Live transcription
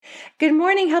Good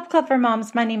morning, Help Club for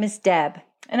Moms. My name is Deb,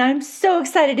 and I'm so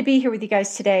excited to be here with you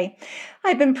guys today.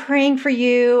 I've been praying for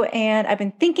you, and I've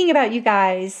been thinking about you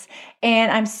guys,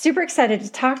 and I'm super excited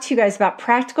to talk to you guys about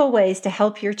practical ways to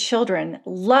help your children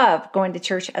love going to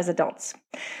church as adults.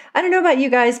 I don't know about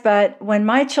you guys, but when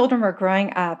my children were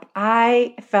growing up,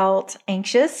 I felt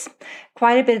anxious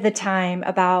quite a bit of the time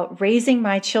about raising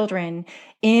my children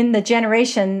in the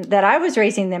generation that I was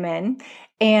raising them in.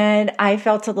 And I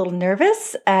felt a little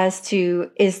nervous as to,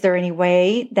 is there any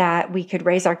way that we could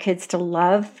raise our kids to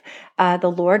love the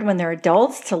Lord when they're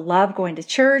adults, to love going to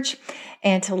church,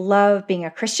 and to love being a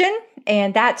Christian?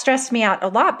 And that stressed me out a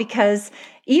lot because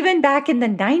even back in the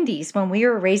 90s, when we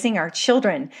were raising our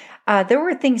children, there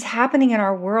were things happening in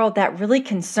our world that really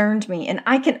concerned me. And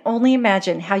I can only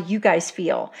imagine how you guys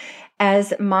feel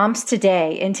as moms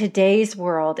today, in today's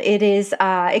world.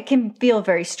 It can feel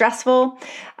very stressful.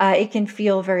 It can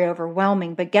feel very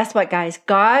overwhelming. But guess what, guys?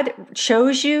 God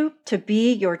chose you to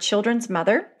be your children's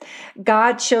mother.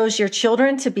 God chose your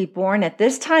children to be born at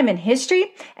this time in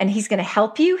history, and He's going to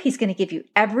help you. He's going to give you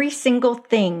every single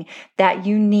thing that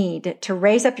you need to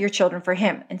raise up your children for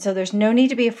Him. And so there's no need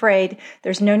to be afraid.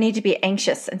 There's no need to be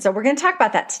anxious. And so we're going to talk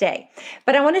about that today.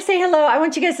 But I want to say hello. I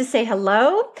want you guys to say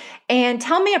hello and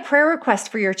tell me a prayer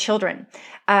request for your children.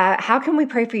 How can we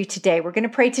pray for you today? We're going to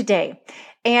pray today.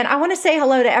 And I want to say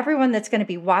hello to everyone that's going to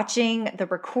be watching the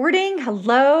recording.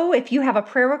 Hello, if you have a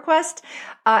prayer request.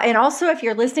 And also, if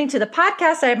you're listening to the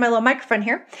podcast, I have my little microphone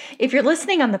here. If you're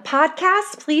listening on the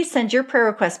podcast, please send your prayer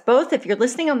request. Both, if you're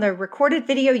listening on the recorded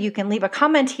video, you can leave a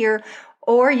comment here,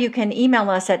 or you can email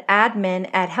us at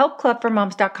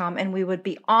admin@helpclubformoms.com, and we would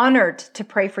be honored to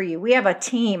pray for you. We have a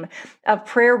team of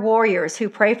prayer warriors who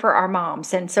pray for our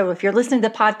moms. And so if you're listening to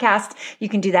the podcast, you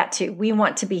can do that too. We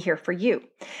want to be here for you.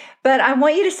 But I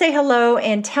want you to say hello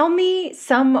and tell me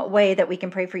some way that we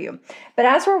can pray for you. But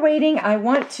as we're waiting, I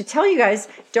want to tell you guys,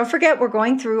 don't forget we're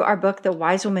going through our book, The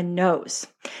Wise Woman Knows.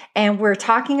 And we're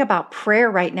talking about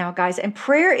prayer right now, guys. And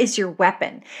prayer is your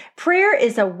weapon. Prayer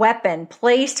is a weapon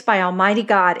placed by Almighty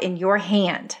God in your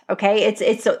hand. Okay,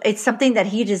 it's something that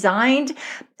He designed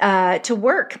to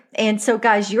work. And so,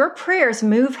 guys, your prayers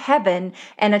move heaven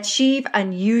and achieve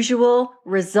unusual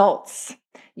results.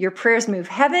 Your prayers move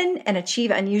heaven and achieve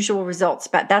unusual results.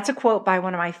 But that's a quote by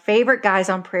one of my favorite guys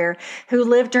on prayer who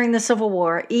lived during the Civil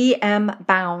War, E.M.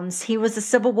 Bounds. He was a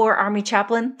Civil War Army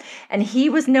chaplain, and he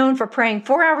was known for praying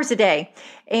 4 hours a day.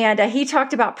 And he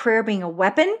talked about prayer being a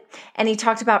weapon, and he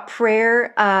talked about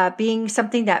prayer being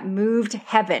something that moved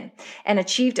heaven and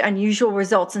achieved unusual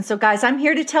results. And so, guys, I'm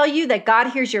here to tell you that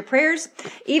God hears your prayers.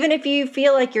 Even if you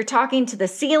feel like you're talking to the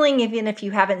ceiling, even if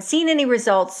you haven't seen any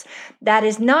results, that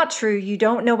is not true. You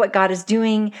don't know what God is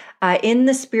doing in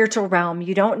the spiritual realm.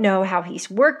 You don't know how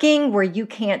He's working where you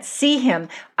can't see Him.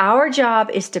 Our job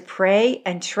is to pray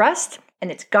and trust, and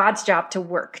it's God's job to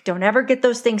work. Don't ever get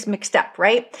those things mixed up,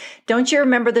 right? Don't you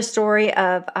remember the story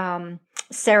of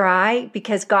Sarai?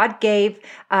 Because God gave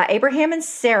Abraham and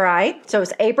Sarai, so it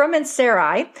was Abram and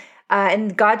Sarai,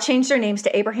 and God changed their names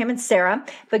to Abraham and Sarah.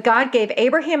 But God gave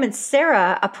Abraham and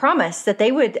Sarah a promise that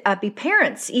they would be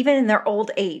parents even in their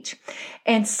old age.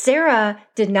 And Sarah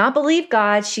did not believe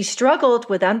God. She struggled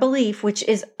with unbelief, which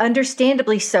is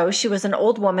understandably so. She was an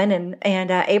old woman,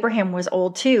 and Abraham was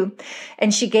old too.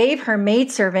 And she gave her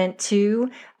maidservant to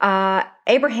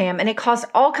Abraham, and it caused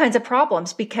all kinds of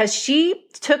problems because she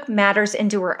took matters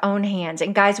into her own hands.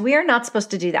 And guys, we are not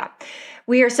supposed to do that.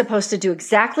 We are supposed to do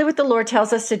exactly what the Lord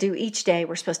tells us to do each day.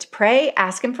 We're supposed to pray,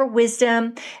 ask Him for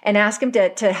wisdom, and ask Him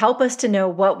to help us to know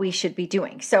what we should be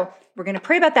doing. So we're going to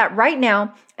pray about that right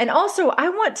now. And also, I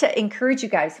want to encourage you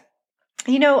guys.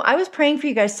 You know, I was praying for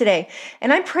you guys today,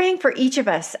 and I'm praying for each of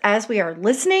us as we are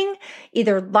listening,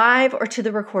 either live or to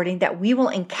the recording, that we will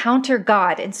encounter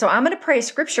God. And so I'm going to pray a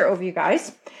scripture over you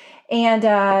guys. And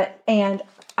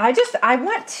I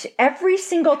want every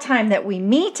single time that we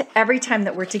meet, every time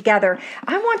that we're together,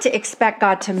 I want to expect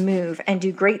God to move and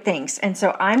do great things. And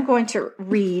so I'm going to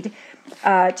read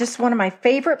just one of my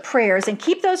favorite prayers, and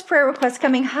keep those prayer requests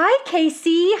coming. Hi,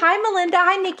 Casey. Hi, Melinda.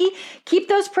 Hi, Nikki. Keep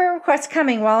those prayer requests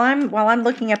coming while I'm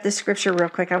looking up the scripture real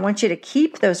quick. I want you to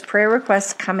keep those prayer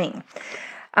requests coming.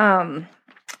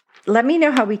 Let me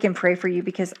know how we can pray for you,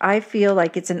 because I feel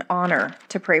like it's an honor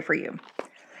to pray for you.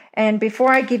 And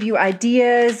before I give you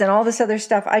ideas and all this other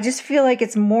stuff, I just feel like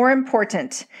it's more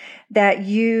important that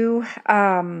you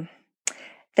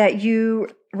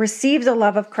receive the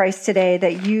love of Christ today,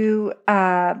 that you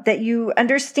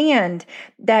understand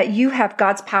that you have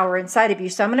God's power inside of you.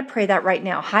 So I'm going to pray that right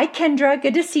now. Hi, Kendra.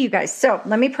 Good to see you guys. So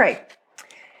let me pray.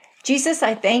 Jesus,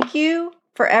 I thank you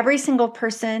for every single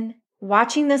person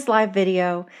watching this live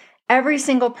video, every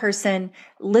single person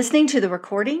listening to the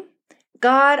recording.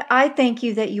 God, I thank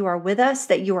you that you are with us,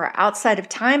 that you are outside of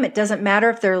time. It doesn't matter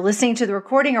if they're listening to the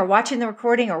recording or watching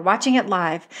it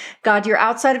live. God, you're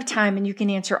outside of time and you can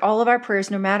answer all of our prayers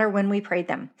no matter when we prayed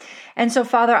them. And so,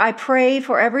 Father, I pray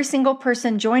for every single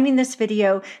person joining this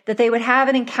video that they would have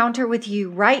an encounter with you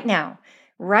right now,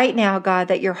 God,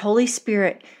 that your Holy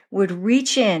Spirit would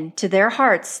reach in to their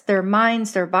hearts, their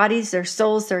minds, their bodies, their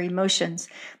souls, their emotions,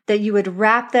 that you would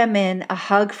wrap them in a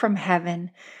hug from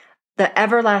heaven, the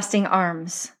everlasting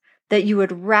arms, that you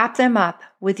would wrap them up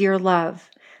with your love,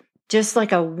 just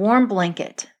like a warm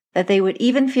blanket, that they would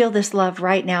even feel this love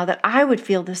right now, that I would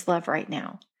feel this love right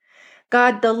now.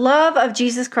 God, the love of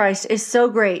Jesus Christ is so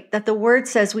great that the word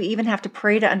says we even have to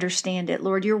pray to understand it.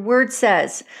 Lord, your word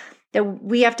says that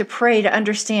we have to pray to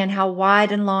understand how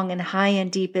wide and long and high and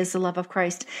deep is the love of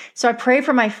Christ. So I pray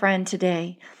for my friend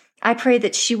today. I pray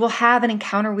that she will have an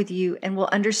encounter with you and will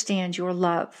understand your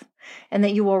love, and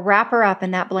that you will wrap her up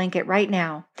in that blanket right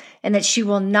now, and that she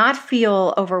will not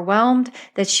feel overwhelmed,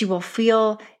 that she will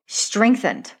feel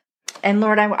strengthened. And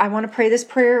Lord, I want to pray this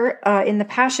prayer in the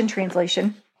Passion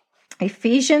Translation,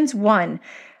 Ephesians 1,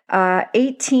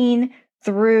 18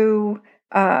 through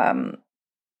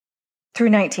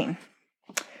 19.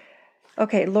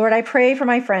 Okay, Lord, I pray for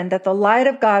my friend that the light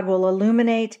of God will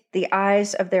illuminate the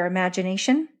eyes of their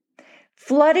imagination,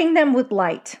 flooding them with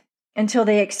light until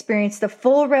they experience the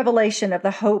full revelation of the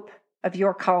hope of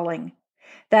your calling.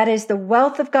 That is the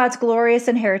wealth of God's glorious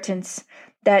inheritance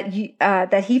that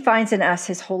he finds in us,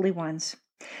 his holy ones.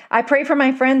 I pray for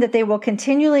my friend that they will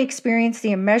continually experience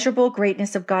the immeasurable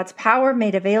greatness of God's power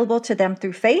made available to them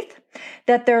through faith,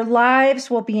 that their lives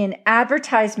will be an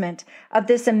advertisement of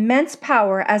this immense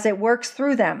power as it works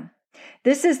through them.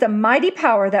 This is the mighty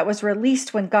power that was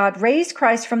released when God raised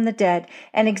Christ from the dead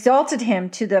and exalted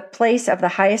him to the place of the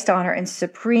highest honor and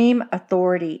supreme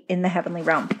authority in the heavenly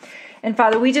realm. And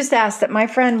Father, we just ask that my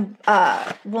friend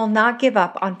will not give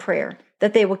up on prayer,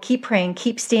 that they will keep praying,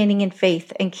 keep standing in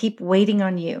faith, and keep waiting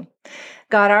on you.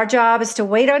 God, our job is to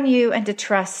wait on you and to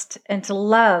trust and to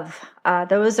love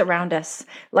those around us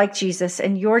like Jesus,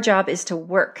 and your job is to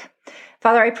work.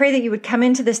 Father, I pray that you would come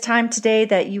into this time today,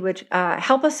 that you would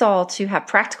help us all to have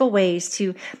practical ways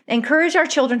to encourage our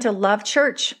children to love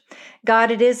church.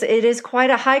 God, it is quite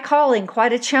a high calling,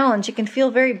 quite a challenge. It can feel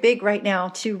very big right now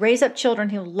to raise up children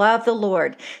who love the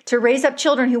Lord, to raise up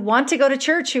children who want to go to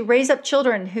church, who raise up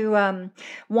children who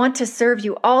want to serve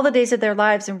you all the days of their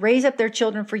lives and raise up their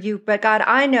children for you. But God,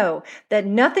 I know that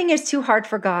nothing is too hard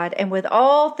for God, and with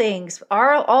all things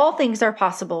are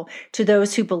possible to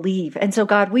those who believe. And so,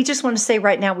 God, we just want to say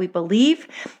right now, we believe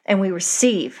and we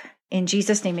receive. In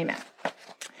Jesus' name, amen.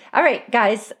 All right,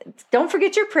 guys, don't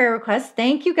forget your prayer requests.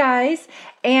 Thank you, guys.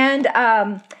 And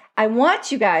I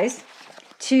want you guys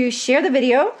to share the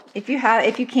video if you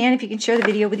can share the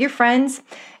video with your friends,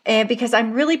 and because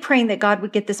I'm really praying that God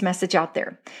would get this message out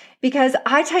there. Because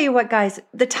I tell you what, guys,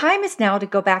 the time is now to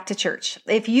go back to church.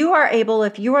 If you are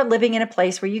living in a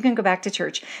place where you can go back to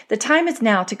church, the time is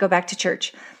now to go back to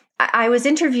church. I was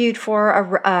interviewed for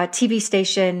a TV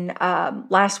station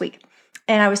last week.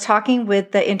 And I was talking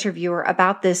with the interviewer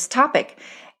about this topic,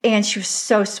 and she was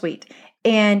so sweet.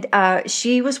 And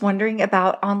she was wondering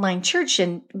about online church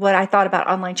and what I thought about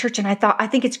online church. And I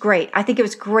think it's great. I think it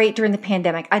was great during the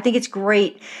pandemic. I think it's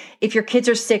great if your kids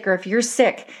are sick or if you're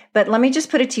sick. But let me just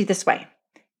put it to you this way.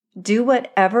 Do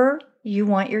whatever you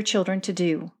want your children to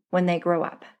do when they grow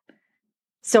up.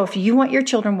 So if you want your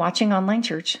children watching online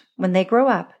church when they grow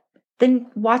up,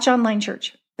 then watch online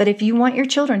church. But if you want your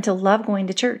children to love going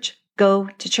to church, go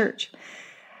to church.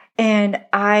 And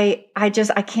I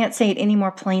can't say it any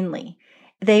more plainly.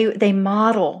 They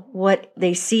model what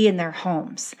they see in their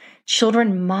homes.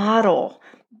 Children model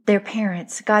their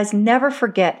parents. Guys, never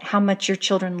forget how much your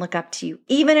children look up to you,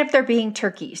 even if they're being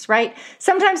turkeys, right?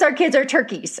 Sometimes our kids are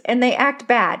turkeys and they act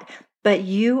bad, but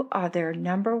you are their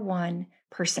number one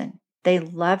person. They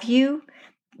love you.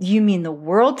 You mean the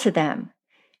world to them.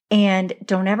 And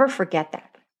don't ever forget that.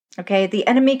 Okay, the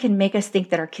enemy can make us think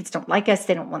that our kids don't like us,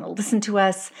 they don't want to listen to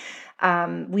us,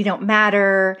 we don't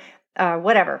matter,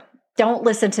 whatever. Don't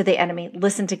listen to the enemy,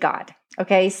 listen to God.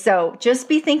 Okay, so just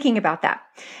be thinking about that.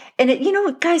 And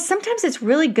guys, sometimes it's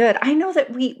really good. I know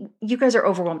that you guys are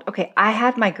overwhelmed. Okay, I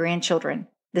had my grandchildren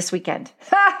this weekend.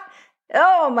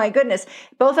 Oh my goodness,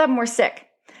 both of them were sick.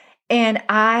 And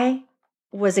I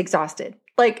was exhausted,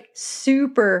 like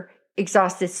super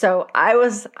exhausted. So I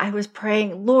was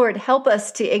praying, Lord, help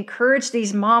us to encourage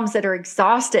these moms that are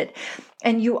exhausted.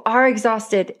 And you are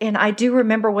exhausted. And I do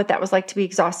remember what that was like to be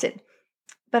exhausted.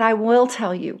 But I will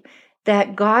tell you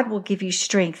that God will give you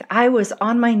strength. I was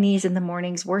on my knees in the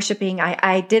mornings worshiping.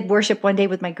 I did worship one day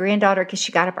with my granddaughter because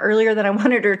she got up earlier than I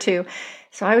wanted her to.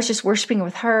 So I was just worshiping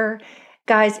with her.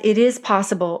 Guys, it is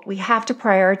possible. We have to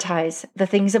prioritize the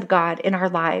things of God in our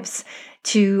lives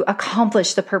to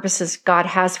accomplish the purposes God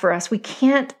has for us. We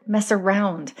can't mess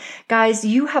around. Guys,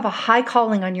 you have a high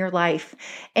calling on your life,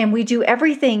 and we do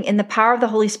everything in the power of the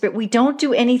Holy Spirit. We don't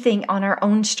do anything on our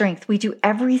own strength. We do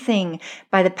everything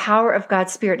by the power of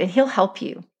God's Spirit, and He'll help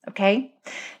you. Okay?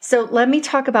 So let me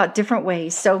talk about different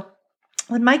ways. So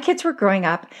when my kids were growing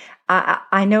up,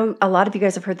 I know a lot of you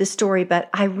guys have heard this story, but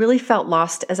I really felt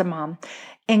lost as a mom.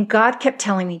 And God kept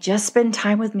telling me, just spend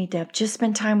time with me, Deb, just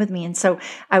spend time with me. And so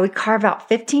I would carve out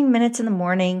 15 minutes in the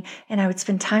morning and I would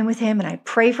spend time with Him and I'd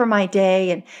pray for my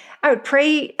day. And I would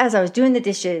pray as I was doing the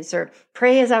dishes or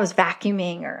pray as I was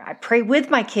vacuuming, or I pray with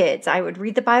my kids. I would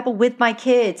read the Bible with my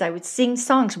kids. I would sing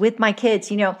songs with my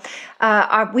kids. You know,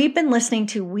 we've been listening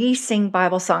to We Sing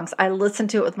Bible Songs. I listen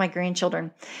to it with my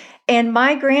grandchildren. And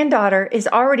my granddaughter is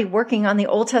already working on the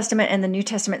Old Testament and the New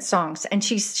Testament songs, and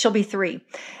she'll be 3.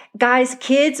 Guys,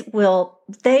 kids will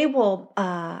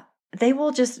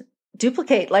just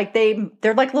duplicate. Like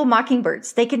they're like little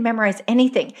mockingbirds. They can memorize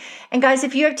anything. And guys,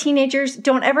 if you have teenagers,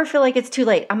 don't ever feel like it's too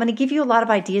late. I'm going to give you a lot of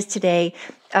ideas today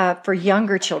for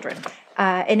younger children.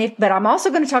 But I'm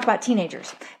also going to talk about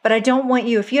teenagers. But I don't want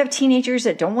you, if you have teenagers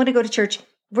that don't want to go to church,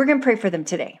 we're going to pray for them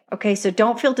today. Okay. So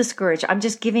don't feel discouraged. I'm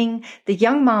just giving the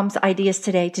young moms ideas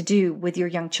today to do with your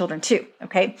young children too.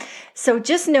 Okay. So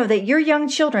just know that your young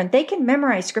children, they can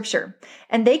memorize scripture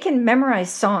and they can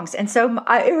memorize songs. And so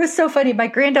it was so funny. My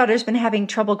granddaughter's been having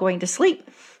trouble going to sleep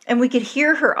and we could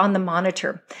hear her on the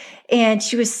monitor and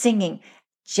she was singing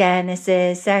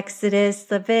Genesis, Exodus,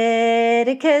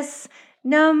 Leviticus,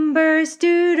 Numbers,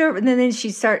 Deuteronomy. And then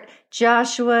she'd start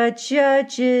Joshua,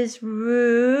 Judges,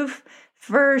 Ruth,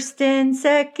 1st and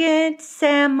 2nd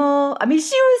Samuel. I mean,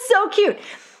 she was so cute.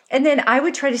 And then I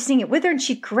would try to sing it with her and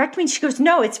she'd correct me. And she goes,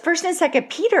 no, it's 1st and 2nd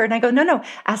Peter. And I go, no,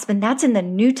 Aspen, that's in the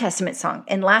New Testament song.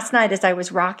 And last night as I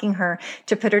was rocking her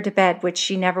to put her to bed, which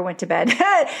she never went to bed.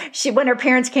 When her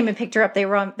parents came and picked her up, they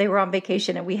were on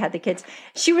vacation and we had the kids.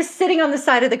 She was sitting on the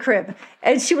side of the crib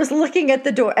and she was looking at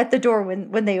the door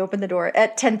when they opened the door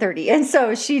at 10:30. And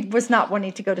so she was not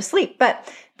wanting to go to sleep. But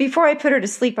before I put her to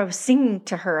sleep, I was singing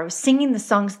to her. I was singing the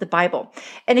songs of the Bible.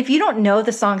 And if you don't know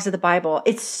the songs of the Bible,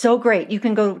 it's so great. You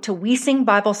can go to We Sing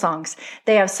Bible Songs.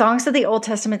 They have songs of the Old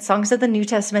Testament, songs of the New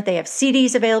Testament. They have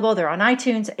CDs available. They're on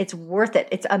iTunes. It's worth it.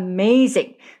 It's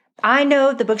amazing. I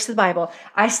know the books of the Bible.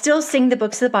 I still sing the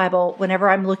books of the Bible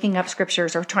whenever I'm looking up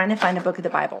scriptures or trying to find a book of the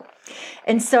Bible.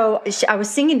 And so I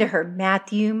was singing to her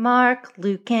Matthew, Mark,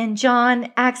 Luke, and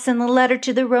John, Acts, and the letter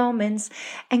to the Romans.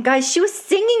 And guys, she was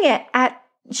singing it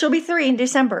she'll be 3 in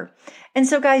December. And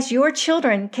so guys, your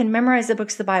children can memorize the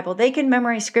books of the Bible. They can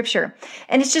memorize scripture.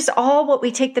 And it's just all what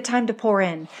we take the time to pour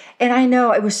in. And I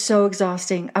know it was so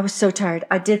exhausting. I was so tired.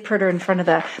 I did put her in front of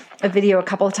a video a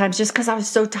couple of times just because I was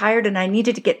so tired and I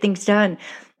needed to get things done.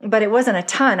 But it wasn't a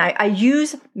ton. I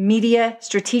use media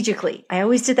strategically. I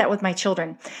always did that with my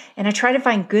children. And I try to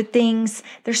find good things.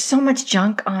 There's so much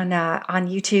junk on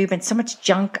YouTube and so much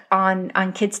junk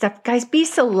on kid stuff. Guys, be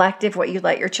selective what you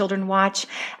let your children watch.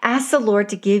 Ask the Lord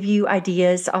to give you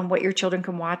ideas on what your children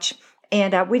can watch.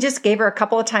 And we just gave her a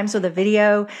couple of times with a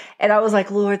video. And I was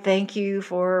like, Lord, thank you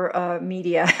for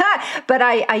media. But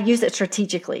I use it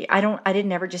strategically. I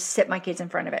didn't ever just sit my kids in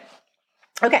front of it.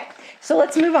 Okay, so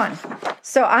let's move on.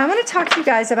 So I'm going to talk to you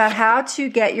guys about how to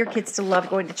get your kids to love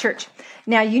going to church.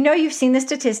 Now, you know you've seen the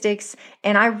statistics,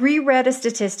 and I reread a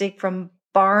statistic from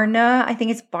Barna. I think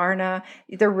it's Barna.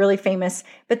 They're really famous.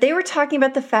 But they were talking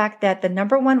about the fact that the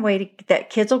number one way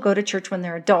that kids will go to church when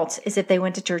they're adults is if they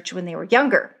went to church when they were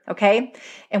younger, okay?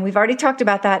 And we've already talked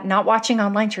about that, not watching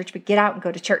online church, but get out and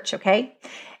go to church, okay?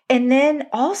 And then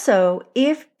also,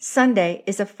 if Sunday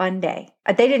is a fun day.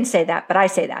 They didn't say that, but I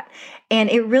say that. And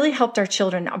it really helped our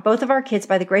children. Both of our kids,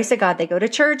 by the grace of God, they go to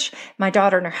church. My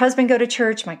daughter and her husband go to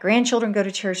church. My grandchildren go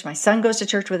to church. My son goes to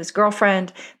church with his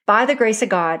girlfriend. By the grace of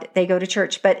God, they go to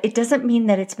church. But it doesn't mean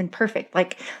that it's been perfect.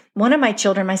 Like one of my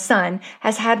children, my son,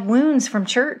 has had wounds from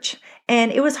church.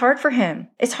 And it was hard for him.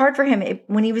 It's hard for him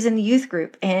when he was in the youth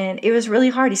group. And it was really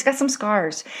hard. He's got some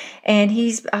scars. And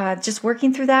he's just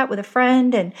working through that with a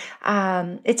friend.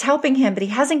 And it's helping him. But he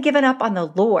hasn't given up on the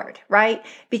Lord, right?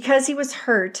 Because he was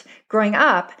hurt growing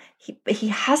up, He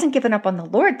hasn't given up on the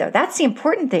Lord, though. That's the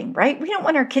important thing, right? We don't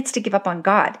want our kids to give up on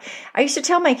God. I used to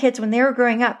tell my kids when they were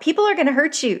growing up, people are going to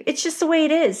hurt you. It's just the way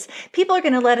it is. People are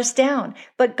going to let us down,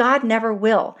 but God never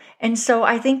will. And so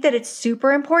I think that it's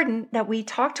super important that we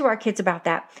talk to our kids about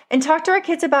that and talk to our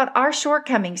kids about our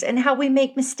shortcomings and how we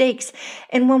make mistakes.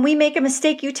 And when we make a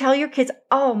mistake, you tell your kids,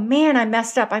 oh man, I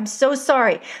messed up. I'm so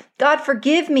sorry. God,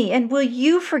 forgive me. And will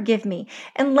you forgive me?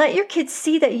 And let your kids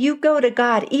see that you go to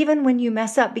God even when you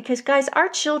mess up. Because guys, our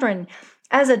children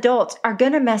as adults are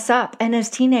going to mess up. And as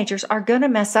teenagers are going to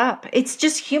mess up. It's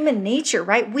just human nature,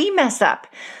 right? We mess up.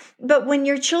 But when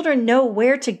your children know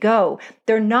where to go,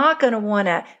 they're not going to want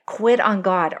to quit on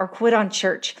God or quit on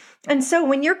church. And so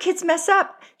when your kids mess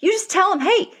up, you just tell them,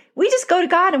 hey, we just go to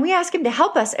God and we ask him to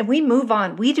help us and we move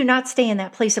on. We do not stay in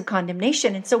that place of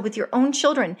condemnation. And so with your own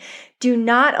children, do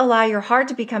not allow your heart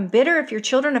to become bitter if your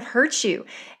children have hurt you,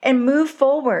 and move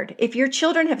forward. If your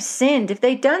children have sinned, if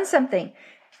they've done something,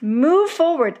 move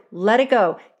forward, let it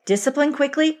go. Discipline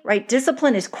quickly, right?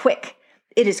 Discipline is quick.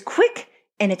 It is quick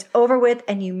and it's over with,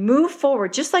 and you move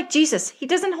forward. Just like Jesus, he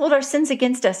doesn't hold our sins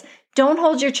against us. Don't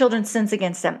hold your children's sins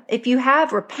against them. If you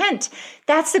have, repent.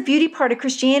 That's the beauty part of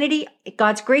Christianity.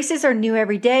 God's graces are new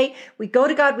every day. We go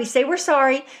to God, we say we're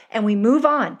sorry, and we move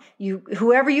on.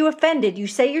 Whoever you offended, you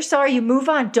say you're sorry, you move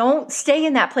on. Don't stay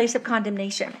in that place of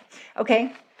condemnation.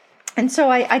 Okay? And so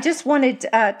I just wanted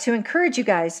to encourage you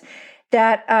guys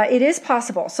that it is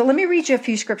possible. So let me read you a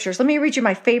few scriptures. Let me read you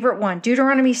my favorite one,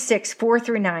 Deuteronomy 6,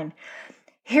 4-9.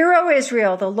 Hear, O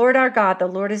Israel, the Lord our God, the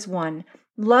Lord is one.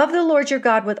 Love the Lord your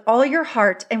God with all your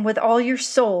heart and with all your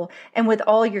soul and with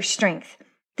all your strength.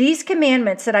 These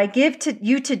commandments that I give to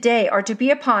you today are to be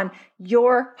upon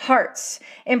your hearts.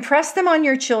 Impress them on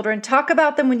your children. Talk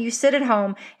about them when you sit at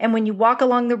home and when you walk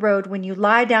along the road, when you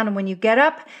lie down and when you get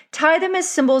up. Tie them as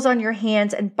symbols on your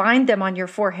hands and bind them on your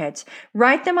foreheads.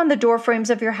 Write them on the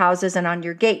doorframes of your houses and on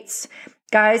your gates.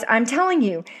 Guys, I'm telling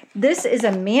you, this is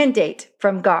a mandate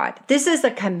from God. This is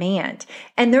a command.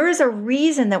 And there is a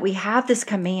reason that we have this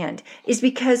command, is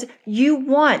because you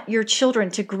want your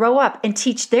children to grow up and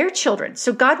teach their children.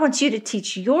 So God wants you to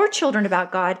teach your children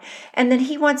about God, and then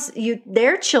he wants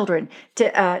their children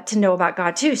to know about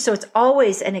God too. So it's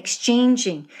always an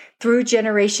exchanging through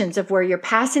generations of where you're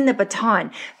passing the baton,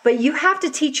 but you have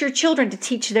to teach your children to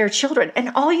teach their children.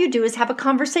 And all you do is have a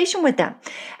conversation with them.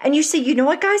 And you say, you know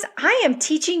what, guys, I am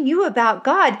teaching you about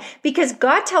God because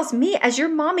God tells me as your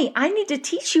mommy, I need to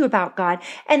teach you about God.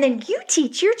 And then you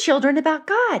teach your children about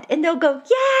God and they'll go,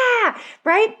 yeah,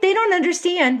 right? They don't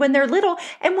understand when they're little.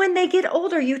 And when they get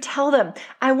older, you tell them,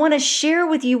 I want to share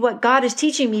with you what God is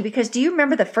teaching me, because do you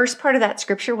remember the first part of that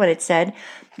scripture, what it said?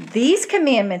 These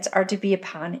commandments are to be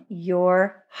upon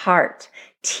your heart.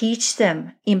 Teach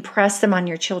them, impress them on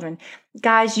your children.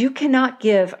 Guys, you cannot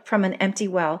give from an empty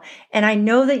well. And I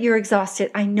know that you're exhausted.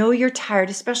 I know you're tired,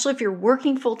 especially if you're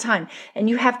working full time and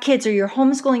you have kids or you're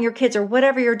homeschooling your kids or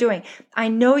whatever you're doing. I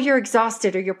know you're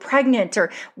exhausted or you're pregnant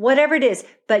or whatever it is,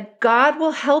 but God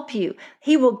will help you.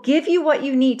 He will give you what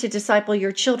you need to disciple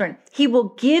your children. He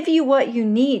will give you what you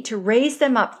need to raise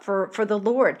them up for the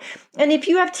Lord. And if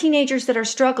you have teenagers that are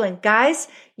struggling, guys,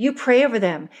 you pray over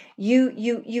them. You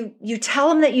tell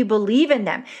them that you believe in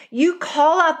them. You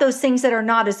call out those things that are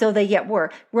not as though they yet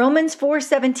were. Romans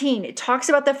 4:17, it talks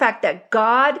about the fact that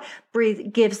God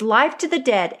gives life to the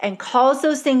dead and calls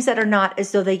those things that are not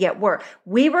as though they yet were.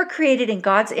 We were created in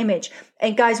God's image.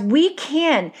 And guys, we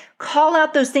can call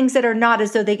out those things that are not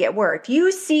as though they yet were. If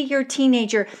you see your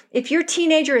teenager, if your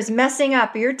teenager is messing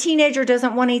up, or your teenager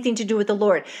doesn't want anything to do with the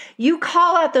Lord, you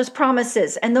call out those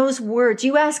promises and those words.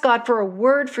 You ask God for a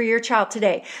word for your child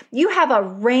today. You have a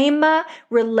rhema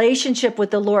relationship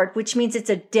with the Lord, which means it's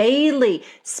a daily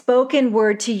spoken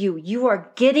word to you. You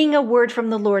are getting a word from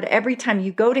the Lord every time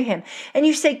you go to him. And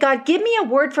you say, God, give me a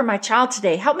word for my child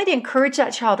today. Help me to encourage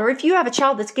that child. Or if you have a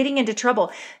child that's getting into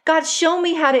trouble, God, show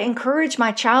me how to encourage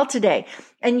my child today.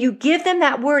 And you give them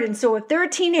that word. And so if they're a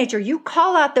teenager, you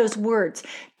call out those words.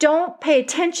 Don't pay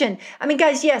attention. I mean,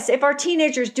 guys, yes, if our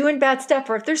teenager's doing bad stuff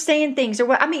or if they're saying things or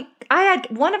what, I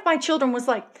had one of my children was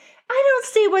like, I don't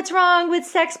see what's wrong with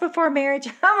sex before marriage.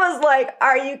 I was like,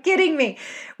 are you kidding me?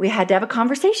 We had to have a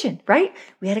conversation, right?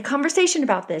 We had a conversation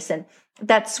about this. And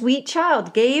that sweet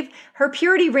child gave her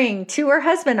purity ring to her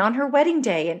husband on her wedding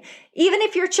day. And even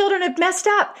if your children have messed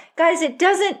up, guys, it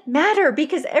doesn't matter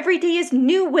because every day is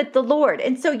new with the Lord.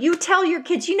 And so you tell your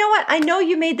kids, you know what? I know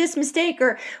you made this mistake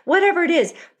or whatever it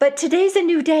is, but today's a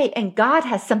new day and God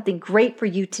has something great for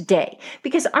you today.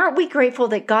 Because aren't we grateful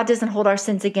that God doesn't hold our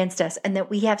sins against us and that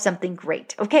we have something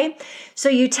great? Okay. So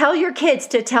you tell your kids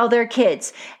to tell their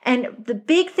kids. And the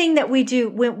big thing that we do,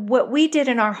 what we did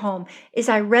in our home is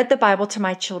I read the Bible to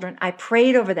my children. I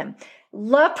prayed over them.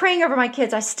 Love praying over my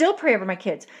kids. I still pray over my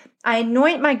kids. I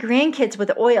anoint my grandkids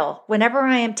with oil whenever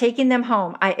I am taking them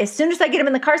home. As soon as I get them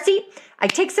in the car seat, I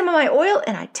take some of my oil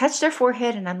and I touch their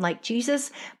forehead and I'm like, Jesus,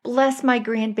 bless my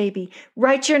grandbaby.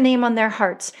 Write your name on their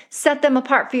hearts. Set them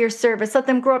apart for your service. Let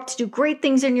them grow up to do great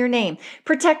things in your name.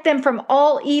 Protect them from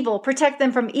all evil. Protect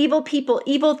them from evil people,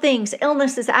 evil things,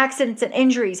 illnesses, accidents, and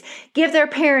injuries. Give their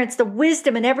parents the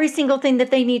wisdom and every single thing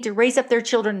that they need to raise up their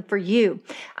children for you.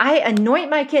 I anoint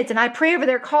my kids and I pray over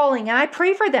their calling and I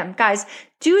pray for them. Guys,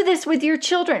 do this with your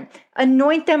children.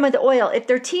 Anoint them with oil. If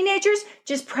they're teenagers,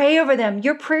 just pray over them.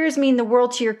 Your prayers mean the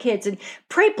world to your kids and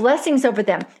pray blessings over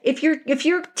them. If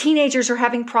your teenagers are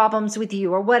having problems with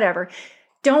you or whatever,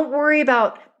 don't worry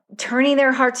about turning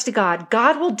their hearts to God.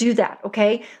 God will do that,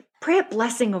 okay? Pray a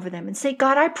blessing over them and say,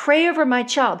 God, I pray over my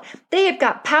child. They have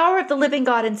got power of the living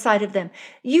God inside of them.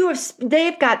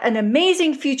 They've got an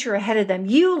amazing future ahead of them.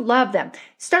 You love them.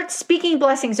 Start speaking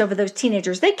blessings over those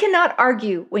teenagers. They cannot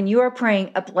argue when you are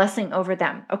praying a blessing over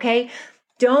them, okay?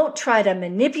 Don't try to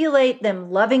manipulate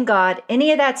them loving God,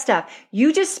 any of that stuff.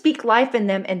 You just speak life in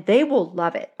them and they will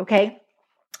love it, okay?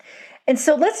 And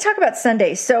so let's talk about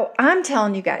Sundays. So I'm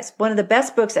telling you guys, one of the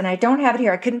best books, and I don't have it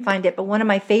here, I couldn't find it, but one of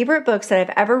my favorite books that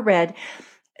I've ever read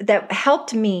that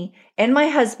helped me and my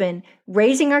husband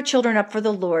raising our children up for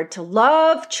the Lord to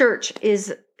love church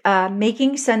is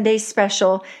Making Sundays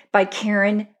Special by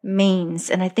Karen Maines.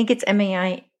 And I think it's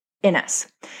Mains.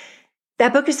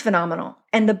 That book is phenomenal.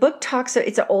 And the book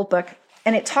it's an old book,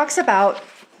 and it talks about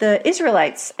the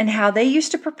Israelites and how they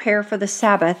used to prepare for the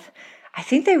Sabbath. I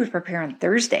think they would prepare on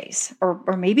Thursdays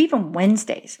or maybe even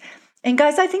Wednesdays. And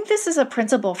guys, I think this is a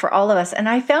principle for all of us. And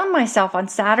I found myself on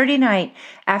Saturday night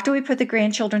after we put the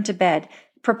grandchildren to bed,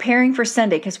 preparing for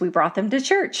Sunday because we brought them to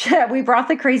church. We brought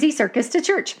the crazy circus to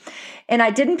church. And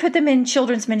I didn't put them in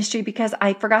children's ministry because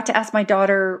I forgot to ask my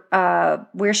daughter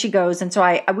where she goes. And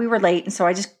so we were late. And so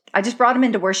I just brought them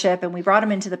into worship and we brought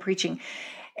them into the preaching.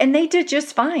 And they did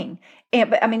just fine.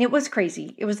 But I mean, it was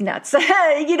crazy. It was nuts.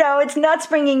 It's nuts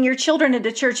bringing your children into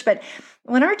church. But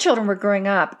when our children were growing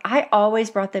up, I always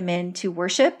brought them in to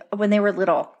worship when they were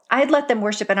little. I'd let them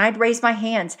worship and I'd raise my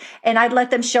hands and I'd let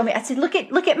them show me. I said, look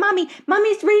at mommy.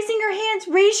 Mommy's raising her hands.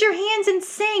 Raise your hands and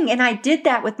sing. And I did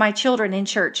that with my children in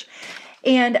church.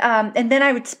 And then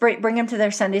I would bring them to their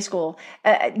Sunday school.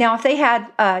 Now, if they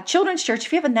had children's church,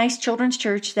 if you have a nice children's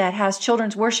church that has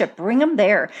children's worship, bring them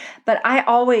there. But I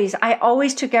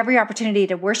always took every opportunity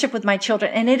to worship with my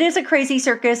children. And it is a crazy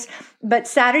circus. But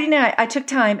Saturday night, I took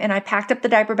time and I packed up the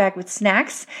diaper bag with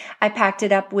snacks. I packed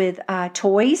it up with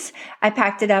toys. I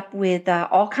packed it up with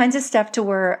all kinds of stuff to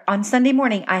where on Sunday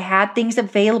morning, I had things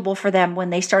available for them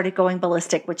when they started going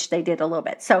ballistic, which they did a little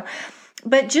bit.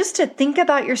 But just to think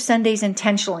about your Sundays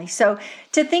intentionally. So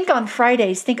to think on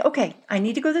Fridays, okay, I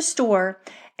need to go to the store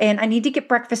and I need to get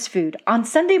breakfast food. On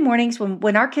Sunday mornings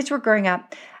when our kids were growing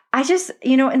up, I just,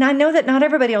 and I know that not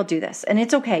everybody will do this and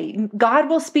it's okay. God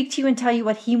will speak to you and tell you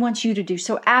what he wants you to do.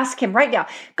 So ask him right now,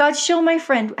 God, show my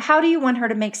friend, how do you want her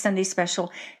to make Sunday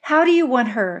special? How do you want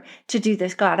her to do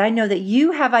this? God, I know that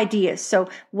you have ideas. So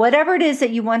whatever it is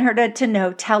that you want her to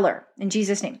know, tell her in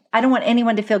Jesus' name. I don't want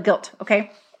anyone to feel guilt.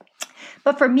 Okay.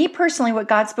 But for me personally, what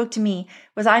God spoke to me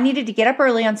was I needed to get up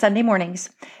early on Sunday mornings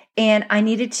and I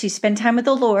needed to spend time with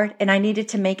the Lord and I needed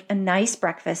to make a nice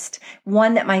breakfast,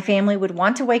 one that my family would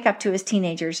want to wake up to as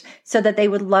teenagers so that they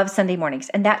would love Sunday mornings.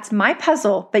 And that's my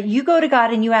puzzle, but you go to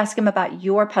God and you ask him about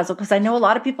your puzzle because I know a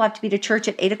lot of people have to be to church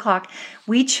at 8:00.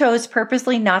 We chose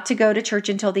purposely not to go to church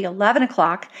until the 11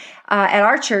 o'clock at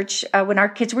our church when our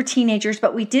kids were teenagers,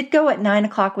 but we did go at 9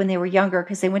 o'clock when they were younger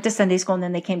because they went to Sunday school and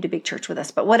then they came to big church with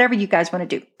us. But whatever you guys want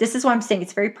to do, this is what I'm saying.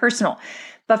 It's very personal.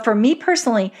 But for me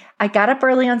personally, I got up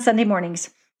early on Sunday mornings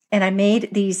and I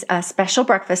made these special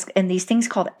breakfasts and these things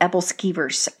called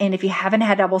Ebelskivers. And if you haven't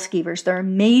had Ebelskivers, they're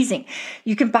amazing.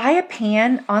 You can buy a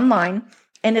pan online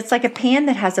and it's like a pan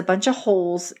that has a bunch of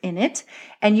holes in it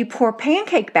and you pour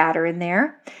pancake batter in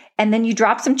there and then you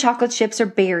drop some chocolate chips or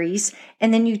berries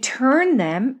and then you turn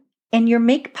them and you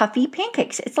make puffy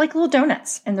pancakes. It's like little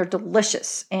donuts, and they're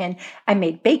delicious. And I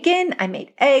made bacon, I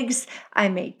made eggs, I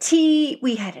made tea.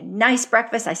 We had a nice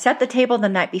breakfast. I set the table the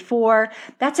night before.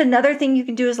 That's another thing you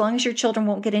can do as long as your children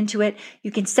won't get into it.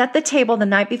 You can set the table the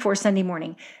night before Sunday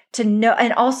morning to know,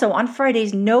 and also on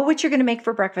Fridays, know what you're going to make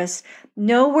for breakfast,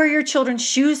 know where your children's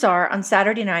shoes are on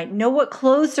Saturday night, know what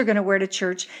clothes they're going to wear to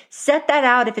church, set that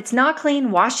out. If it's not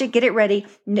clean, wash it, get it ready.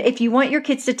 If you want your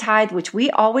kids to tithe, which we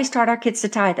always taught our kids to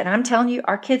tithe, and I'm telling you,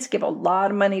 our kids give a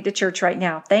lot of money to church right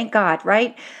now. Thank God,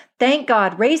 right? Thank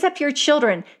God. Raise up your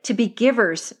children to be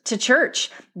givers to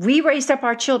church. We raised up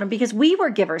our children because we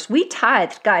were givers. We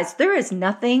tithed. Guys, there is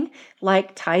nothing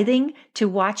like tithing to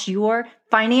watch your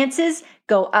finances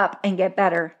go up and get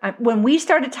better. When we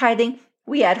started tithing,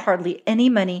 we had hardly any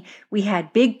money. We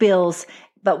had big bills,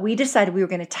 but we decided we were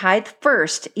going to tithe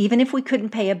first, even if we couldn't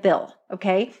pay a bill.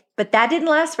 Okay. But that didn't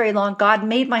last very long. God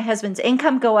made my husband's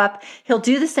income go up. He'll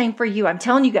do the same for you. I'm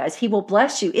telling you guys, he will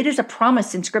bless you. It is a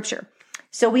promise in scripture.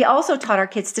 So we also taught our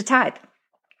kids to tithe.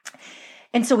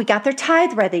 And so we got their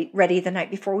tithe ready the night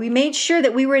before. We made sure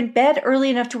that we were in bed early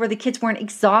enough to where the kids weren't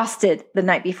exhausted the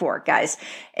night before, guys.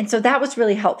 And so that was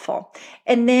really helpful.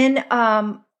 And then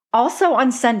also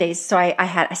on Sundays, so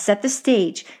I set the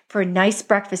stage for a nice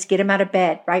breakfast, get them out of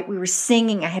bed, right? We were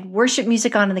singing. I had worship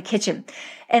music on in the kitchen.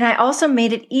 And I also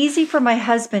made it easy for my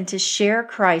husband to share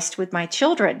Christ with my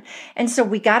children. And so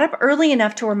we got up early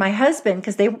enough to where my husband,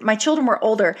 because my children were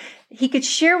older, he could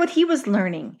share what he was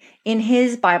learning in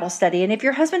his Bible study. And if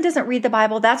your husband doesn't read the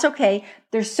Bible, that's okay.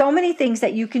 There's so many things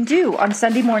that you can do on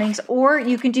Sunday mornings, or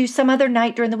you can do some other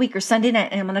night during the week or Sunday night.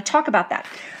 And I'm going to talk about that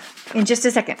in just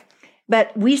a second.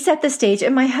 But we set the stage,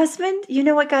 and my husband, you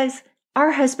know what, guys?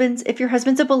 Our husbands, if your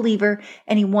husband's a believer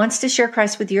and he wants to share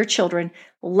Christ with your children,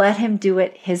 let him do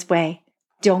it his way.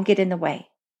 Don't get in the way.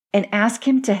 And ask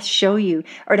him to show you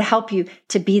or to help you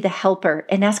to be the helper,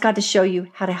 and ask God to show you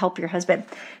how to help your husband.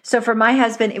 So for my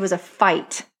husband, it was a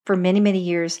fight for many, many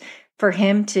years for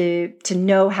him to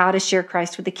know how to share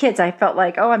Christ with the kids. I felt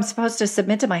like, oh, I'm supposed to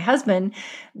submit to my husband,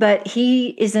 but he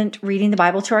isn't reading the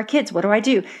Bible to our kids. What do I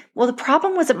do? Well, the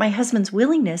problem wasn't my husband's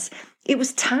willingness. It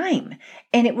was time.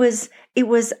 And it was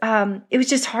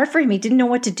just hard for him. He didn't know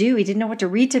what to do. He didn't know what to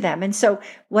read to them. And so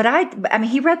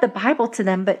he read the Bible to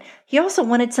them, but he also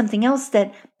wanted something else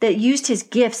that used his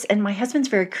gifts. And my husband's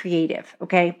very creative.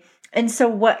 Okay. And so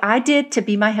what I did to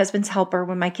be my husband's helper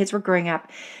when my kids were growing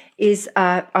up is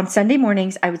on Sunday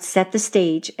mornings, I would set the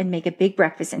stage and make a big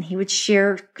breakfast, and he would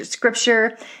share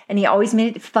scripture, and he always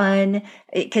made it fun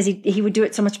because he would do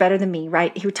it so much better than me,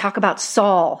 right? He would talk about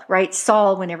Saul, right?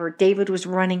 Saul, whenever David was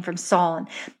running from Saul,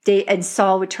 and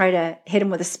Saul would try to hit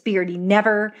him with a spear. He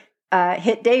never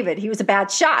hit David. He was a bad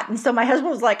shot. And so my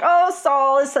husband was like, oh,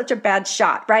 Saul is such a bad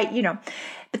shot, right? You know,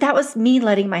 but that was me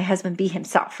letting my husband be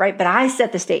himself, right? But I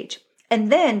set the stage.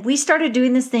 And then we started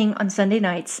doing this thing on Sunday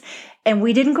nights, and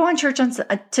we didn't go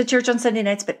to church on Sunday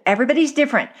nights, but everybody's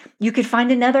different. You could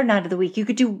find another night of the week. You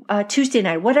could do Tuesday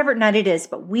night, whatever night it is,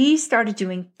 but we started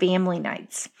doing family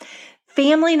nights.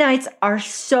 Family nights are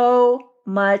so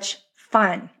much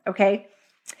fun, okay?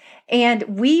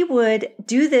 And we would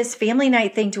do this family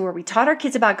night thing to where we taught our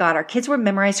kids about God. Our kids would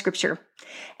memorize scripture.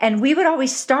 And we would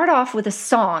always start off with a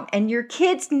song, and your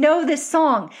kids know this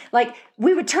song. Like,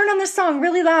 we would turn on this song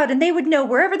really loud, and they would know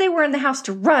wherever they were in the house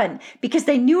to run because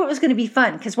they knew it was going to be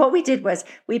fun. Because what we did was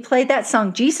we played that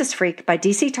song, Jesus Freak by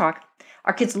DC Talk.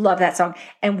 Our kids love that song.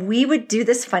 And we would do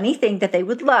this funny thing that they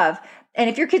would love. And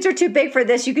if your kids are too big for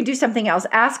this, you can do something else.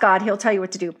 Ask God. He'll tell you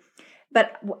what to do.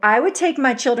 But I would take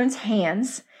my children's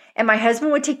hands, and my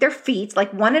husband would take their feet,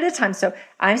 like one at a time. So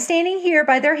I'm standing here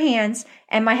by their hands,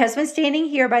 and my husband's standing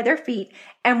here by their feet,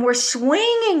 and we're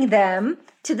swinging them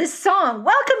to this song,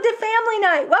 Welcome to Family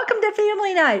Night, Welcome to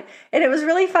Family Night. And it was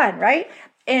really fun, right?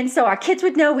 And so our kids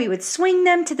would know we would swing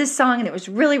them to this song, and it was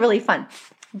really, really fun.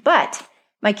 But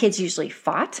my kids usually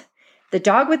fought. The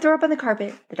dog would throw up on the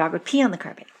carpet. The dog would pee on the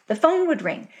carpet. The phone would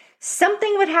ring.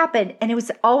 Something would happen, and it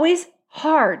was always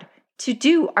hard to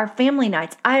do our family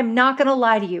nights. I am not going to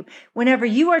lie to you. Whenever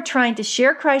you are trying to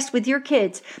share Christ with your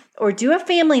kids or do a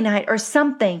family night or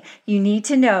something, you need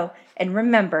to know and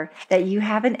remember that you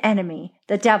have an enemy,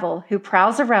 the devil, who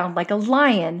prowls around like a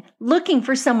lion looking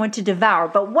for someone to devour.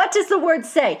 But what does the word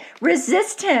say?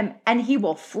 Resist him and he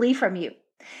will flee from you.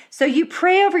 So you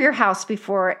pray over your house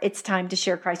before it's time to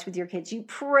share Christ with your kids. You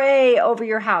pray over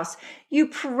your house. You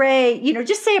pray,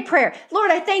 just say a prayer.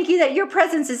 Lord, I thank you that your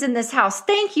presence is in this house.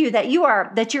 Thank you that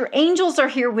your angels are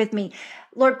here with me.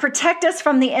 Lord, protect us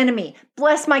from the enemy.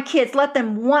 Bless my kids. Let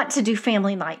them want to do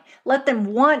family night. Let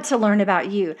them want to learn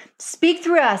about you. Speak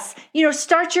through us.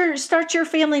 Start your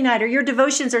family night or your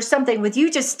devotions or something with you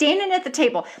just standing at the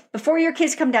table before your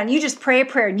kids come down. You just pray a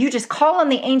prayer and you just call on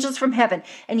the angels from heaven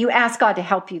and you ask God to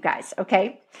help you guys.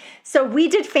 Okay. So we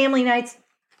did family nights.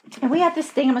 And we had this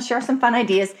thing, I'm going to share some fun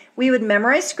ideas. We would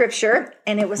memorize scripture,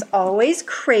 and it was always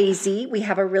crazy. We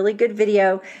have a really good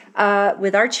video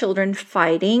with our children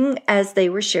fighting as they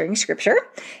were sharing scripture.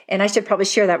 And I should probably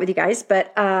share that with you guys.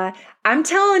 But I'm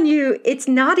telling you, it's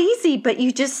not easy, but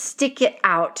you just stick it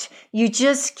out. You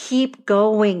just keep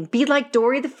going. Be like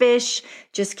Dory the fish.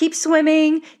 Just keep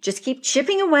swimming. Just keep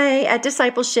chipping away at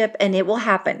discipleship, and it will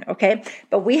happen, okay?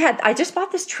 But I just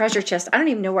bought this treasure chest. I don't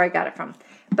even know where I got it from.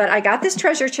 But I got this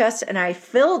treasure chest and I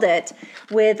filled it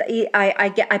with,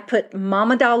 I put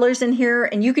mama dollars in here,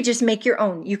 and you could just make your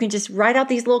own. You can just write out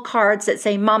these little cards that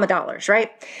say mama dollars, right?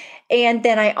 And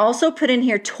then I also put in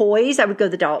here toys. I would go to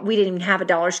the dollar. We didn't even have a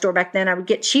dollar store back then. I would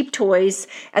get cheap toys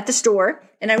at the store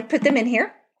and I would put them in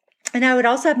here. And I would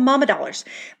also have mama dollars.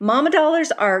 Mama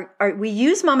dollars we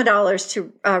use mama dollars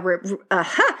to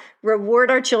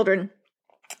reward our children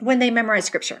when they memorize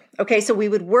scripture. Okay, so we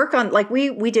would work on, like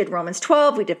we did Romans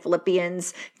 12, we did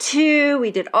Philippians 2, we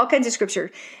did all kinds of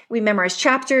scripture. We memorized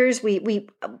chapters. We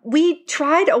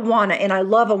tried Awana, and I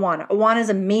love Awana. Awana is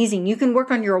amazing. You can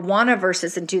work on your Awana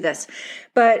verses and do this.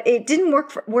 But it didn't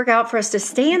work out for us to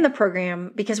stay in the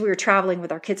program because we were traveling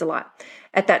with our kids a lot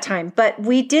at that time. But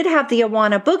we did have the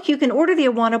Awana book. You can order the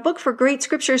Awana book for great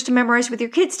scriptures to memorize with your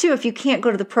kids too if you can't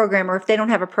go to the program or if they don't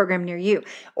have a program near you.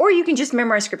 Or you can just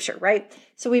memorize scripture, right?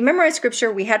 So we memorized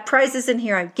scripture. We had prizes in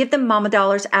here. I'd give them mama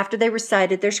dollars after they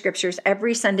recited their scriptures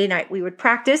every Sunday night. We would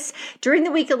practice during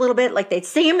the week a little bit, like they'd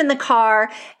sing them in the car,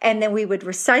 and then we would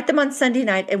recite them on Sunday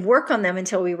night and work on them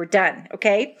until we were done,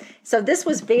 okay? So this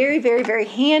was very, very, very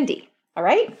handy, all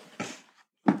right?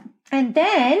 And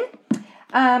then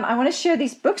I want to share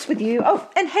these books with you. Oh,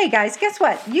 and hey guys, guess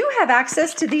what? You have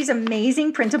access to these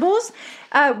amazing printables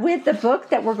with the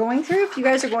book that we're going through. If you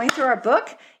guys are going through our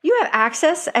book, you have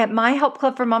access at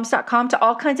myhelpclubformoms.com to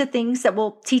all kinds of things that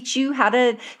will teach you how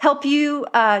to help you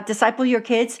disciple your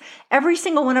kids. Every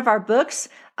single one of our books,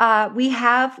 we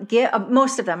have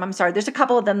most of them. I'm sorry. There's a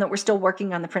couple of them that we're still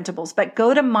working on the printables, but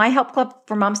go to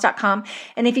myhelpclubformoms.com.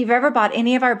 And if you've ever bought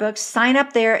any of our books, sign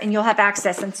up there and you'll have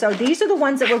access. And so these are the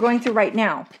ones that we're going through right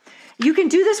now. You can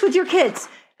do this with your kids.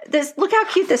 Look how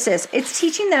cute this is. It's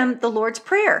teaching them the Lord's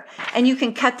Prayer. And you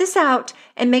can cut this out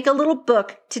and make a little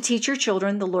book to teach your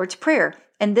children the Lord's Prayer.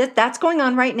 And that's going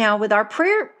on right now with our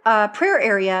prayer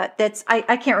area.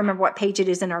 I can't remember what page it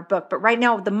is in our book, but right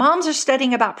now the moms are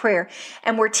studying about prayer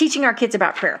and we're teaching our kids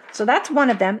about prayer. So that's one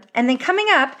of them. And then coming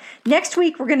up next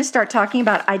week, we're going to start talking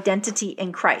about identity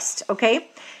in Christ.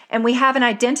 Okay. And we have an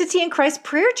identity in Christ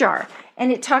prayer jar, and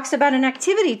it talks about an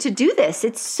activity to do this.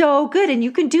 It's so good. And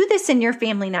you can do this in your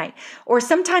family night or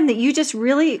sometime that you just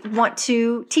really want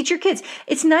to teach your kids.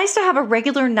 It's nice to have a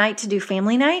regular night to do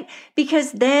family night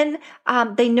because then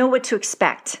they know what to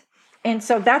expect. And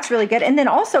so that's really good. And then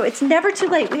also, it's never too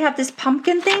late. We have this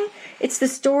pumpkin thing. It's the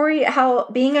story how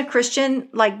being a Christian,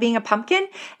 like being a pumpkin.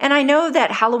 And I know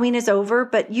that Halloween is over,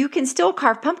 but you can still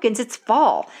carve pumpkins. It's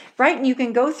fall, right? And you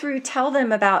can go through, tell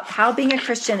them about how being a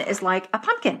Christian is like a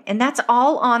pumpkin. And that's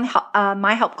all on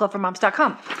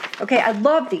myhelpclubformoms.com. Okay, I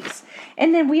love these.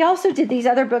 And then we also did these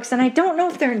other books, and I don't know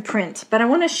if they're in print, but I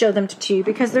want to show them to you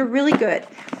because they're really good.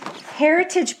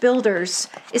 Heritage Builders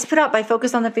is put out by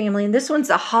Focus on the Family, and this one's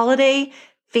a holiday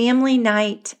family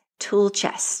night tool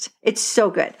chest. It's so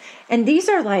good. And these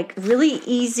are like really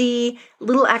easy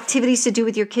little activities to do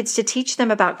with your kids to teach them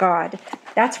about God.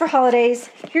 That's for holidays.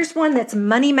 Here's one that's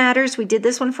Money Matters. We did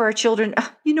this one for our children.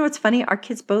 You know what's funny? Our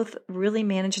kids both really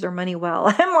manage their money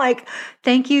well. I'm like,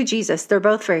 thank you, Jesus. They're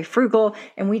both very frugal.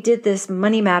 And we did this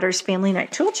Money Matters family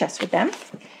night tool chest with them.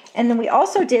 And then we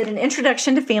also did an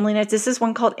Introduction to Family Nights. This is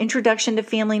one called Introduction to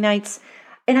Family Nights.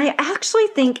 And I actually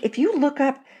think if you look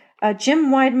up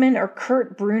Jim Weidman or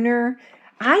Kurt Bruner,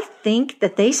 I think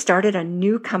that they started a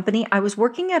new company. I was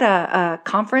working at a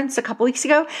conference a couple weeks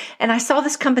ago, and I saw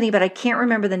this company, but I can't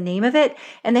remember the name of it.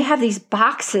 And they have these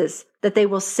boxes that they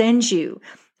will send you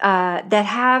that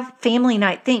have family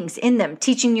night things in them,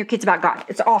 teaching your kids about God.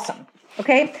 It's awesome.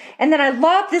 Okay. And then I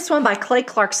love this one by Clay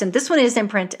Clarkson. This one is in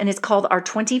print and it's called Our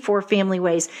 24 Family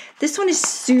Ways. This one is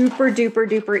super duper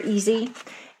duper easy.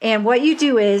 And what you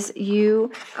do is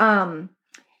you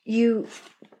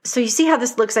So you see how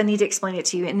this looks? I need to explain it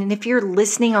to you. And if you're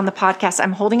listening on the podcast,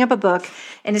 I'm holding up a book,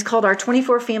 and it's called Our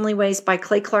 24 Family Ways by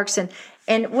Clay Clarkson.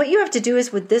 And what you have to do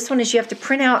is with this one is you have to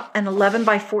print out an 11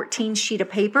 by 14 sheet of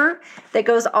paper that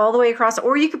goes all the way across,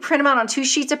 or you could print them out on 2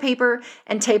 sheets of paper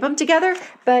and tape them together.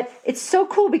 But it's so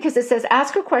cool because it says,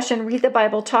 ask a question, read the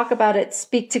Bible, talk about it,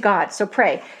 speak to God. So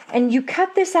pray. And you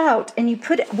cut this out and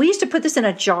we used to put this in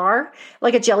a jar,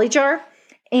 like a jelly jar.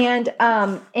 And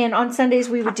on Sundays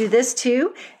we would do this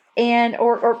too. And,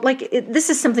 this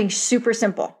is something super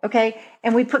simple. Okay.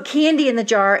 And we put candy in the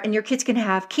jar and your kids can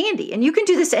have candy, and you can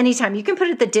do this anytime. You can put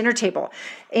it at the dinner table,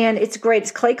 and it's great.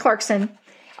 It's Clay Clarkson,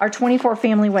 Our 24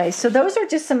 Family Ways. So those are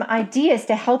just some ideas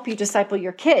to help you disciple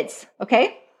your kids.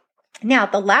 Okay. Now,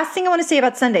 the last thing I want to say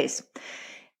about Sundays,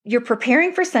 you're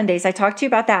preparing for Sundays. I talked to you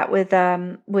about that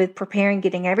with preparing,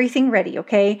 getting everything ready.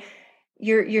 Okay.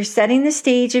 You're setting the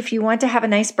stage if you want to have a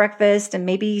nice breakfast and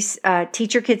maybe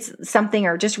teach your kids something,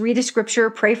 or just read a scripture,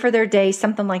 pray for their day,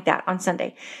 something like that on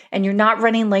Sunday. And you're not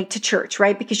running late to church,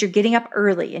 right? Because you're getting up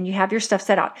early and you have your stuff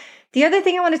set out. The other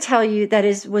thing I want to tell you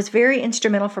that was very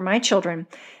instrumental for my children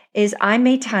is I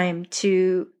made time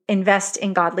to invest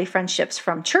in godly friendships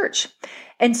from church.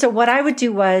 And so what I would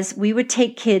do was we would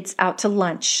take kids out to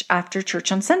lunch after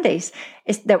church on Sundays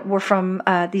that were from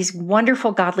these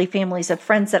wonderful godly families of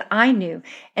friends that I knew.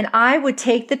 And I would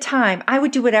take the time, I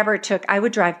would do whatever it took. I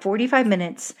would drive 45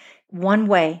 minutes one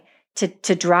way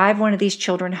to drive one of these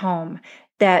children home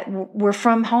that were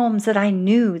from homes that I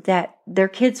knew that their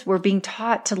kids were being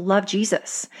taught to love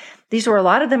Jesus. A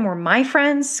lot of them were my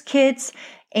friends' kids.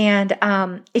 And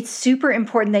it's super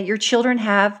important that your children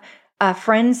have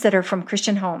friends that are from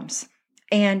Christian homes.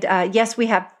 And yes, we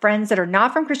have friends that are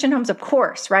not from Christian homes, of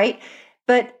course, right?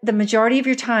 But the majority of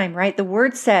your time, right? The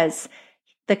word says,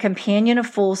 the companion of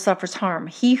fools suffers harm.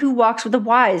 He who walks with the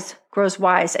wise grows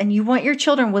wise. And you want your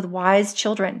children with wise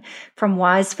children from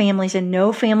wise families. And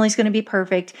no family is going to be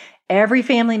perfect. Every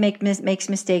family makes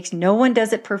mistakes. No one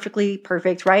does it perfectly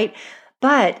perfect, right?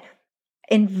 But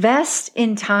invest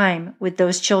in time with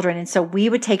those children. And so we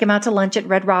would take them out to lunch at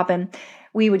Red Robin.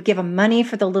 We would give them money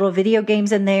for the little video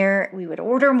games in there. We would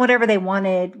order them whatever they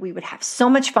wanted. We would have so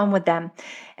much fun with them.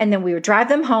 And then we would drive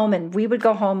them home, and we would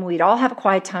go home. And we'd all have a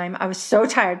quiet time. I was so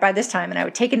tired by this time, and I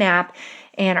would take a nap,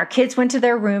 and our kids went to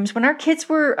their rooms. When our kids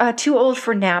were too old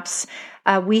for naps,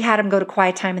 we had them go to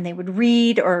quiet time, and they would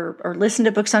read or listen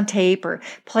to books on tape or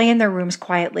play in their rooms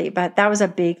quietly. But that was a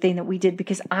big thing that we did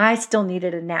because I still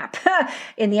needed a nap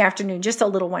in the afternoon, just a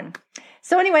little one.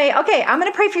 So anyway, okay, I'm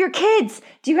going to pray for your kids.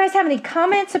 Do you guys have any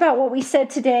comments about what we said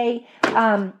today?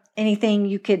 Anything,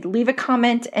 you could leave a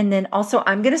comment. And then also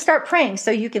I'm going to start praying.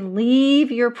 So you can leave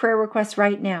your prayer requests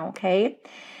right now, okay?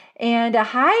 And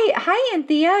hi,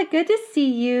 Anthea. Good to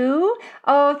see you.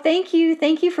 Oh, thank you.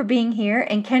 Thank you for being here.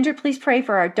 And Kendra, please pray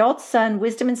for our adult son,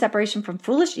 wisdom and separation from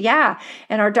foolish. Yeah.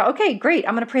 And okay, great.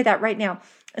 I'm going to pray that right now.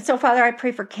 And so, Father, I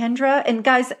pray for Kendra. And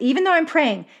guys, even though I'm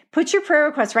praying, put your prayer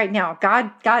requests right now.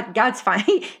 God's fine.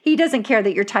 He doesn't care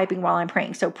that you're typing while I'm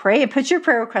praying. So pray and put your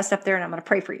prayer request up there, and I'm going to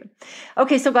pray for you.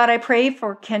 Okay, so God, I pray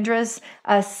for Kendra's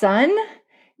son,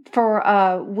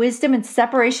 for wisdom and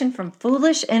separation from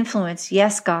foolish influence.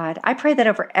 Yes, God. I pray that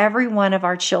over every one of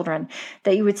our children,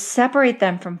 that you would separate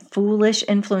them from foolish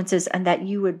influences and that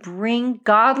you would bring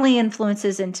godly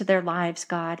influences into their lives,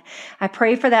 God. I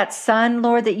pray for that son,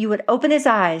 Lord, that you would open his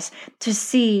eyes to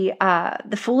see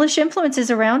the foolish influences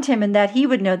around him and that he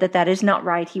would know that that is not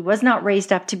right. He was not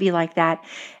raised up to be like that.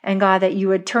 And God, that you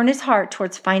would turn his heart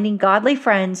towards finding godly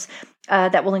friends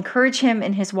that will encourage him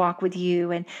in his walk with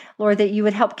you. And Lord, that you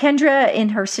would help Kendra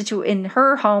in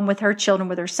her home with her children,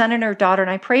 with her son and her daughter.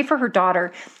 And I pray for her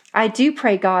daughter. I do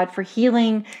pray, God, for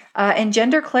healing and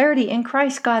gender clarity in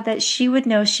Christ, God, that she would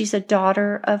know she's a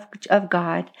daughter of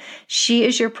God. She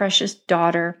is your precious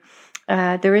daughter.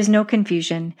 There is no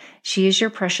confusion. She is your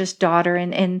precious daughter.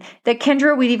 And that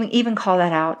Kendra would even call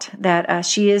that out, that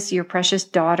she is your precious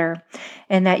daughter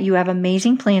and that you have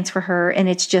amazing plans for her. And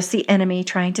it's just the enemy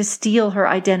trying to steal her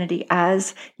identity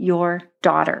as your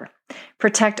daughter.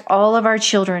 Protect all of our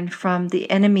children from the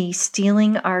enemy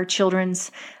stealing our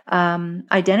children's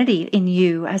identity in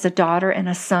you as a daughter and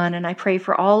a son. And I pray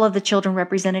for all of the children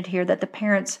represented here that the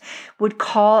parents would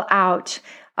call out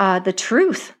the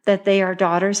truth that they are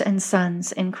daughters and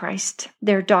sons in Christ.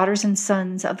 They're daughters and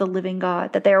sons of the living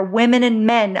God, that they are women and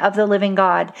men of the living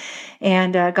God.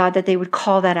 And God, that they would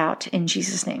call that out in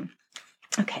Jesus' name.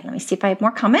 Okay, let me see if I have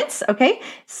more comments. Okay,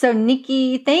 so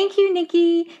Nikki, thank you,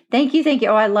 Nikki. Thank you, thank you.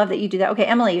 Oh, I love that you do that. Okay,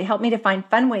 Emily, help me to find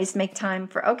fun ways to make time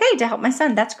to help my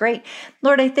son. That's great.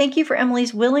 Lord, I thank you for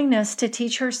Emily's willingness to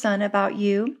teach her son about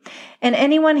you. And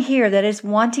anyone here that is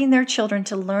wanting their children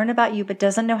to learn about you but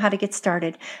doesn't know how to get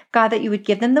started, God, that you would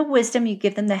give them the wisdom, you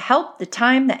give them the help, the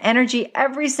time, the energy,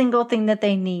 every single thing that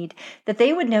they need, that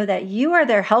they would know that you are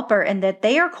their helper and that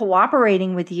they are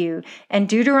cooperating with you. And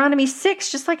Deuteronomy 6,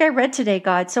 just like I read today,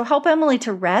 God. So help Emily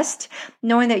to rest,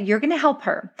 knowing that you're going to help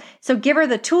her. So give her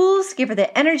the tools, give her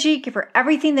the energy, give her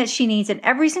everything that she needs. And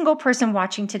every single person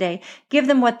watching today, give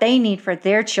them what they need for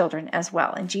their children as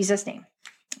well. In Jesus' name.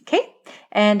 Okay.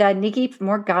 And Nikki,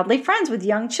 more godly friends with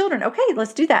young children. Okay,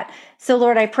 let's do that. So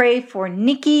Lord, I pray for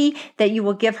Nikki that you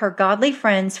will give her godly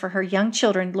friends for her young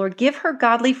children. Lord, give her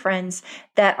godly friends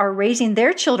that are raising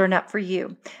their children up for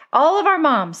you. All of our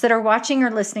moms that are watching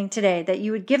or listening today, that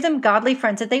you would give them godly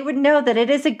friends, that they would know that it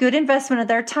is a good investment of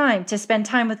their time to spend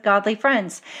time with godly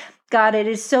friends. God, it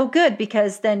is so good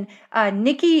because then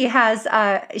Nikki has,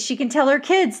 she can tell her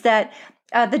kids that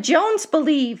the Jones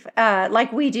believe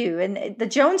like we do, and the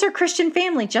Jones are Christian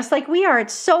family, just like we are.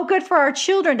 It's so good for our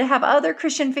children to have other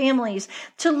Christian families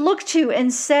to look to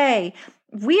and say,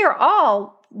 we are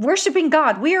all worshiping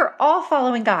God. We are all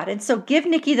following God. And so give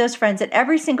Nikki those friends at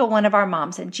every single one of our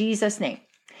moms in Jesus' name.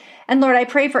 And Lord, I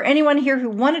pray for anyone here who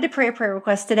wanted to pray a prayer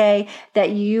request today,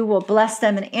 that you will bless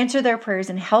them and answer their prayers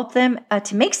and help them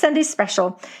to make Sunday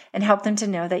special and help them to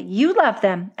know that you love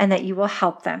them and that you will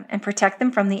help them and protect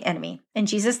them from the enemy. In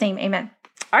Jesus' name, amen.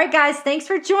 All right, guys, thanks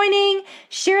for joining.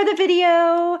 Share the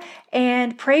video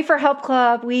and pray for Help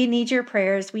Club. We need your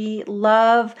prayers. We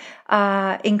love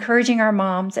encouraging our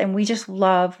moms, and we just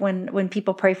love when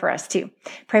people pray for us too.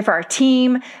 Pray for our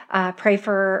team. Pray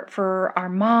for our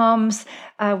moms.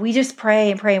 We just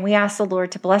pray, and we ask the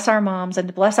Lord to bless our moms and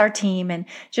to bless our team, and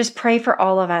just pray for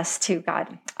all of us too,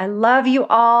 God. I love you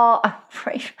all.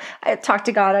 I talk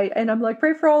to God, and I'm like,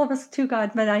 pray for all of us too,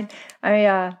 God. But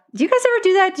do you guys ever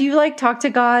do that? Do you like talk to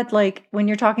God like when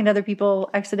you're talking to other people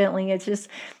accidentally? It's just,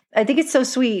 I think it's so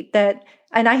sweet that,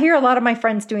 and I hear a lot of my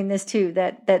friends doing this too,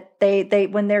 that they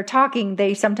when they're talking,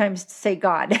 they sometimes say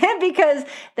God because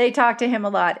they talk to him a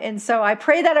lot. And so I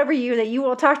pray that over you, that you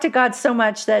will talk to God so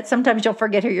much that sometimes you'll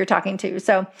forget who you're talking to.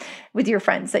 So with your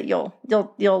friends, that you'll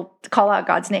call out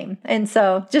God's name. And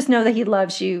so just know that he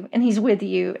loves you and he's with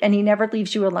you and he never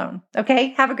leaves you alone. Okay.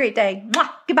 Have a great day. Mwah!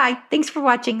 Goodbye. Thanks for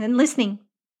watching and listening.